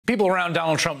People around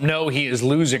Donald Trump know he is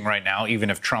losing right now, even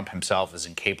if Trump himself is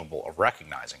incapable of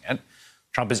recognizing it.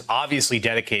 Trump is obviously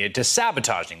dedicated to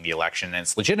sabotaging the election and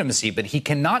its legitimacy, but he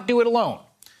cannot do it alone.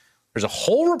 There's a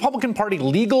whole Republican Party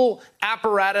legal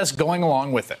apparatus going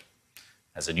along with it.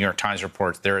 As the New York Times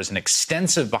reports, there is an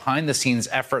extensive behind-the-scenes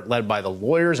effort led by the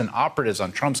lawyers and operatives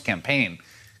on Trump's campaign,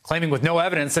 claiming with no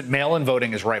evidence that mail-in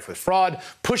voting is rife with fraud,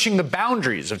 pushing the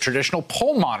boundaries of traditional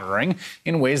poll monitoring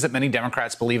in ways that many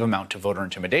Democrats believe amount to voter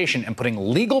intimidation, and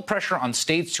putting legal pressure on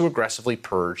states to aggressively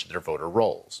purge their voter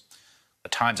rolls. The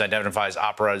Times identifies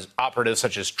operatives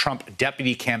such as Trump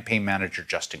Deputy Campaign Manager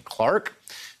Justin Clark,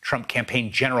 Trump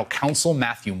Campaign General Counsel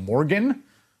Matthew Morgan,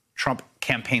 Trump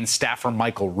Campaign Staffer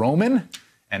Michael Roman,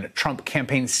 and Trump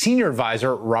Campaign Senior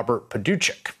Advisor Robert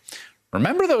Paduchik.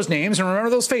 Remember those names and remember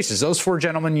those faces, those four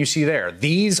gentlemen you see there.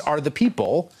 These are the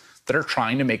people that are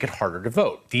trying to make it harder to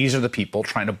vote. These are the people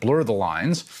trying to blur the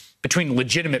lines between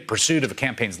legitimate pursuit of a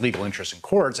campaign's legal interests in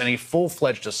courts and a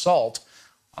full-fledged assault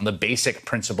on the basic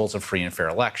principles of free and fair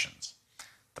elections.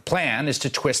 The plan is to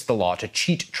twist the law to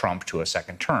cheat Trump to a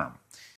second term.